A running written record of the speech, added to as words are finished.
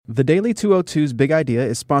The Daily 202's Big Idea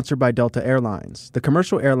is sponsored by Delta Airlines, the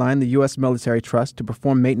commercial airline the U.S. military trusts to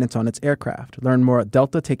perform maintenance on its aircraft. Learn more at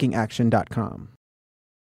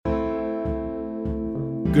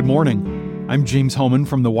deltatakingaction.com. Good morning. I'm James Hohmann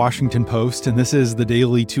from The Washington Post, and this is the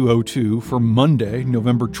Daily 202 for Monday,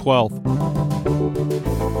 November 12th.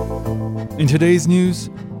 In today's news,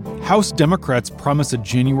 House Democrats promise a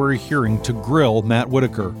January hearing to grill Matt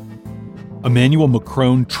Whitaker. Emmanuel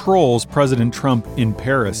Macron trolls President Trump in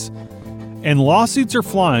Paris. And lawsuits are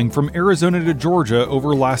flying from Arizona to Georgia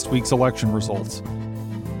over last week's election results.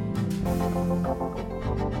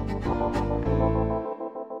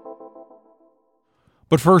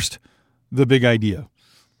 But first, the big idea.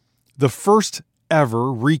 The first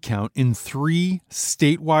ever recount in 3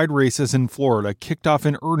 statewide races in Florida kicked off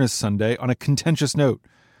in earnest Sunday on a contentious note.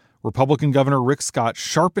 Republican Governor Rick Scott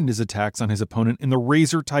sharpened his attacks on his opponent in the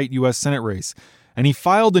razor-tight U.S. Senate race, and he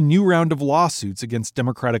filed a new round of lawsuits against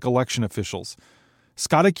Democratic election officials.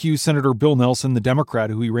 Scott accused Senator Bill Nelson, the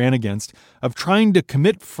Democrat who he ran against, of trying to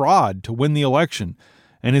commit fraud to win the election,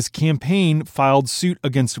 and his campaign filed suit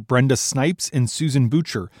against Brenda Snipes and Susan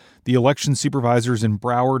Butcher, the election supervisors in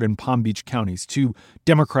Broward and Palm Beach counties, 2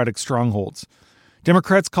 Democratic strongholds.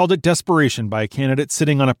 Democrats called it desperation by a candidate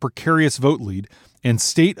sitting on a precarious vote lead, and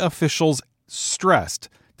state officials stressed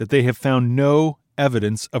that they have found no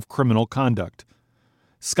evidence of criminal conduct.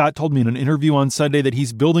 Scott told me in an interview on Sunday that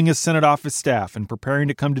he's building his Senate office staff and preparing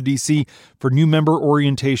to come to D.C. for new member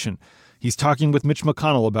orientation. He's talking with Mitch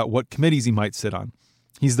McConnell about what committees he might sit on.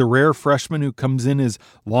 He's the rare freshman who comes in as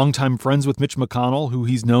longtime friends with Mitch McConnell, who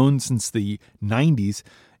he's known since the 90s,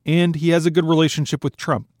 and he has a good relationship with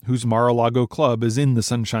Trump, whose Mar-a-Lago club is in the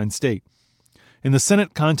Sunshine State. In the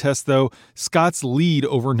Senate contest, though, Scott's lead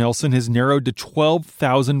over Nelson has narrowed to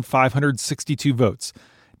 12,562 votes.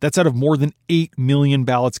 That's out of more than 8 million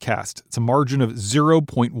ballots cast. It's a margin of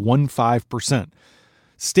 0.15%.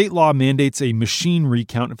 State law mandates a machine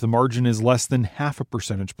recount if the margin is less than half a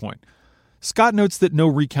percentage point. Scott notes that no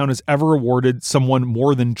recount has ever awarded someone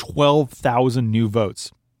more than 12,000 new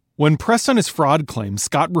votes. When pressed on his fraud claims,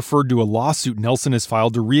 Scott referred to a lawsuit Nelson has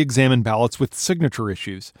filed to re-examine ballots with signature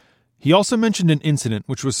issues. He also mentioned an incident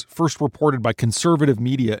which was first reported by conservative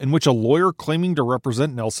media in which a lawyer claiming to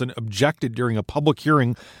represent Nelson objected during a public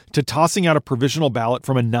hearing to tossing out a provisional ballot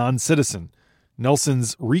from a non-citizen.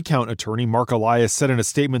 Nelson's recount attorney, Mark Elias, said in a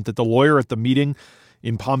statement that the lawyer at the meeting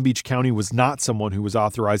in Palm Beach County was not someone who was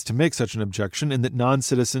authorized to make such an objection and that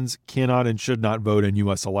non-citizens cannot and should not vote in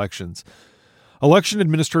U.S. elections. Election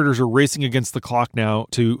administrators are racing against the clock now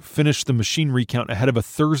to finish the machine recount ahead of a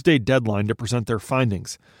Thursday deadline to present their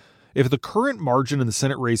findings. If the current margin in the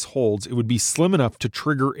Senate race holds, it would be slim enough to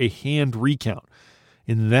trigger a hand recount.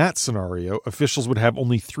 In that scenario, officials would have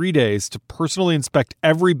only 3 days to personally inspect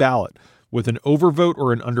every ballot with an overvote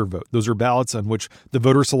or an undervote. Those are ballots on which the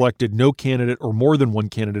voter selected no candidate or more than one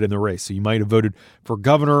candidate in the race. So you might have voted for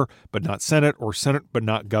governor, but not Senate, or Senate, but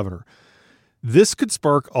not governor. This could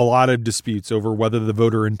spark a lot of disputes over whether the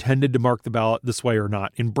voter intended to mark the ballot this way or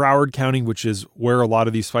not. In Broward County, which is where a lot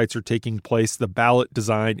of these fights are taking place, the ballot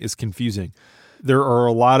design is confusing. There are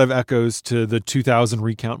a lot of echoes to the 2000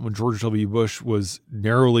 recount when George W. Bush was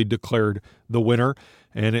narrowly declared the winner,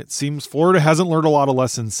 and it seems Florida hasn't learned a lot of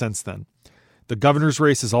lessons since then. The governor's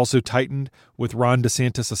race is also tightened, with Ron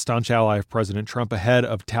DeSantis, a staunch ally of President Trump, ahead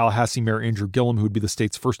of Tallahassee Mayor Andrew Gillum, who would be the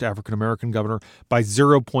state's first African-American governor, by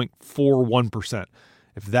 0.41%.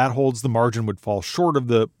 If that holds, the margin would fall short of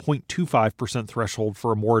the 0.25% threshold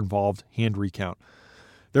for a more involved hand recount.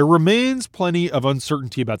 There remains plenty of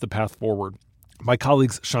uncertainty about the path forward. My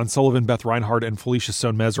colleagues Sean Sullivan, Beth Reinhardt, and Felicia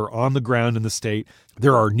Sonmez are on the ground in the state.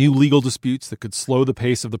 There are new legal disputes that could slow the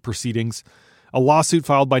pace of the proceedings. A lawsuit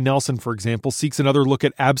filed by Nelson, for example, seeks another look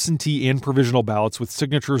at absentee and provisional ballots with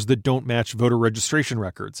signatures that don't match voter registration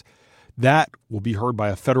records. That will be heard by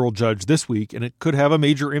a federal judge this week, and it could have a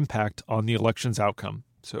major impact on the election's outcome.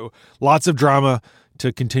 So lots of drama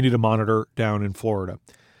to continue to monitor down in Florida.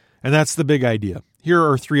 And that's the big idea. Here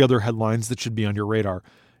are 3 other headlines that should be on your radar.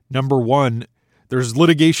 Number 1, there's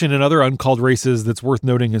litigation in other uncalled races that's worth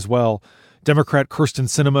noting as well. Democrat Kyrsten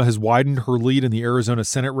Sinema has widened her lead in the Arizona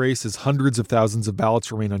Senate race as hundreds of thousands of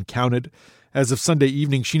ballots remain uncounted. As of Sunday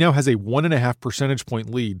evening, she now has a 1.5 percentage point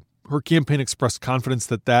lead. Her campaign expressed confidence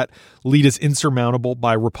that that lead is insurmountable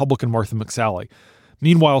by Republican Martha McSally.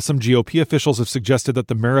 Meanwhile, some GOP officials have suggested that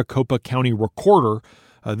the Maricopa County recorder,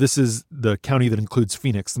 this is the county that includes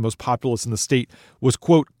Phoenix, the most populous in the state, was,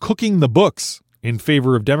 quote, cooking the books in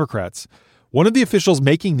favor of Democrats. One of the officials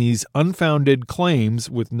making these unfounded claims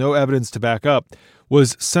with no evidence to back up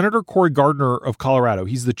was Senator Cory Gardner of Colorado.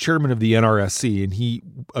 He's the chairman of the NRSC, and he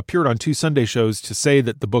appeared on 2 Sunday shows to say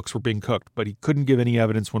that the books were being cooked, but he couldn't give any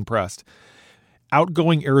evidence when pressed.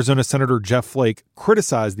 Outgoing Arizona Senator Jeff Flake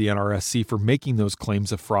criticized the NRSC for making those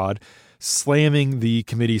claims of fraud, slamming the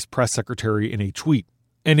committee's press secretary in a tweet.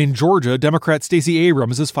 And in Georgia, Democrat Stacey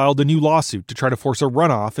Abrams has filed a new lawsuit to try to force a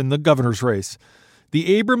runoff in the governor's race.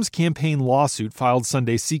 The Abrams campaign lawsuit filed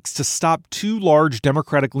Sunday seeks to stop 2 large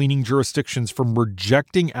Democratic-leaning jurisdictions from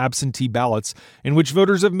rejecting absentee ballots in which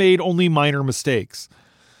voters have made only minor mistakes.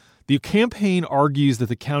 The campaign argues that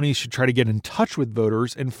the counties should try to get in touch with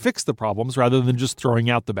voters and fix the problems rather than just throwing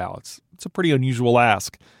out the ballots. It's a pretty unusual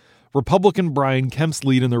ask. Republican Brian Kemp's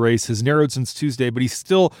lead in the race has narrowed since Tuesday, but he's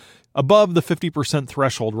still above the 50%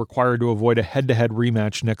 threshold required to avoid a head-to-head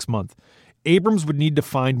rematch next month. Abrams would need to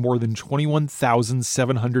find more than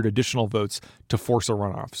 21,700 additional votes to force a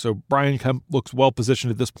runoff. So Brian Kemp looks well positioned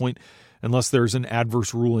at this point, unless there's an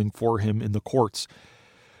adverse ruling for him in the courts.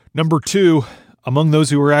 Number 2, among those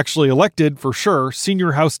who were actually elected, for sure,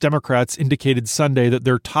 senior House Democrats indicated Sunday that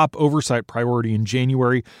their top oversight priority in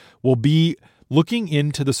January will be looking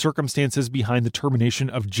into the circumstances behind the termination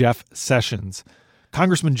of Jeff Sessions.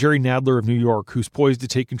 Congressman Jerry Nadler of New York, who's poised to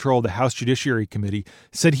take control of the House Judiciary Committee,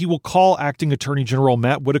 said he will call Acting Attorney General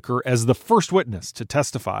Matt Whitaker as the first witness to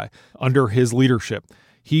testify under his leadership.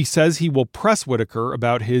 He says he will press Whitaker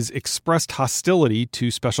about his expressed hostility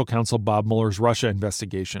to Special Counsel Bob Mueller's Russia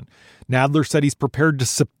investigation. Nadler said he's prepared to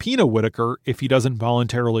subpoena Whitaker if he doesn't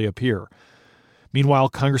voluntarily appear. Meanwhile,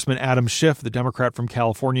 Congressman Adam Schiff, the Democrat from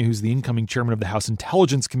California who's the incoming chairman of the House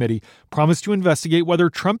Intelligence Committee, promised to investigate whether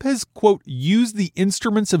Trump has, quote, used the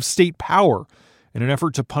instruments of state power in an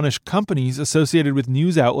effort to punish companies associated with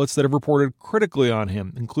news outlets that have reported critically on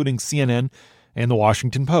him, including CNN and the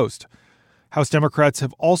Washington Post. House Democrats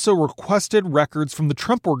have also requested records from the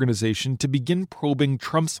Trump Organization to begin probing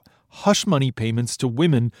Trump's hush money payments to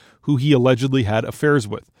women who he allegedly had affairs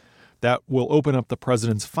with. That will open up the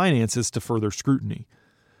president's finances to further scrutiny.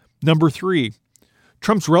 Number 3,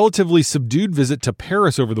 Trump's relatively subdued visit to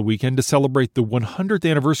Paris over the weekend to celebrate the 100th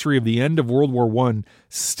anniversary of the end of World War I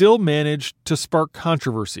still managed to spark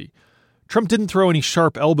controversy. Trump didn't throw any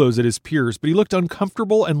sharp elbows at his peers, but he looked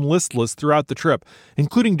uncomfortable and listless throughout the trip,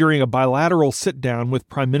 including during a bilateral sit-down with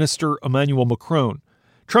Prime Minister Emmanuel Macron.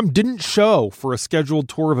 Trump didn't show for a scheduled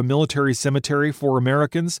tour of a military cemetery for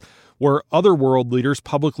Americans, where other world leaders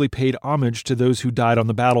publicly paid homage to those who died on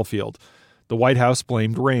the battlefield. The White House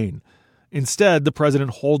blamed rain. Instead, the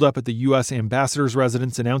president holed up at the U.S. ambassador's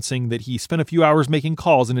residence, announcing that he spent a few hours making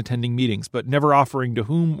calls and attending meetings, but never offering to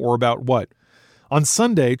whom or about what. On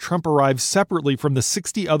Sunday, Trump arrived separately from the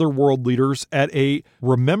 60 other world leaders at a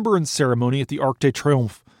remembrance ceremony at the Arc de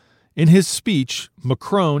Triomphe. In his speech,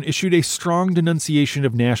 Macron issued a strong denunciation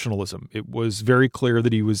of nationalism. It was very clear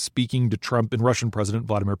that he was speaking to Trump and Russian President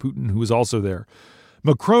Vladimir Putin, who was also there.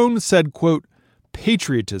 Macron said, quote,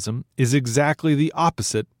 "Patriotism is exactly the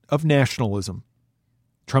opposite of nationalism."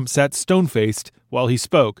 Trump sat stone-faced while he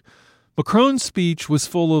spoke. Macron's speech was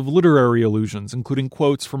full of literary allusions, including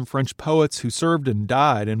quotes from French poets who served and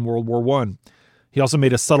died in World War I. He also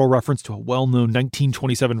made a subtle reference to a well-known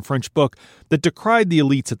 1927 French book that decried the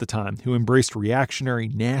elites at the time, who embraced reactionary,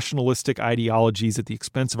 nationalistic ideologies at the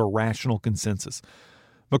expense of a rational consensus.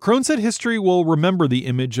 Macron said history will remember the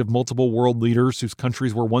image of multiple world leaders whose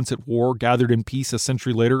countries were once at war gathered in peace a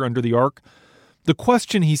century later under the Arc. The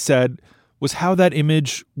question, he said, was how that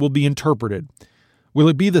image will be interpreted. Will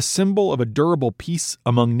it be the symbol of a durable peace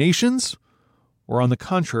among nations? Or, on the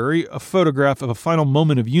contrary, a photograph of a final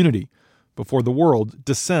moment of unity before the world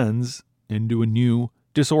descends into a new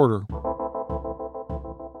disorder?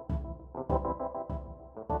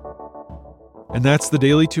 And that's the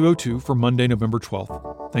Daily 202 for Monday, November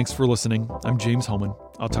 12th. Thanks for listening. I'm James Hohmann.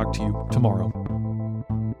 I'll talk to you tomorrow.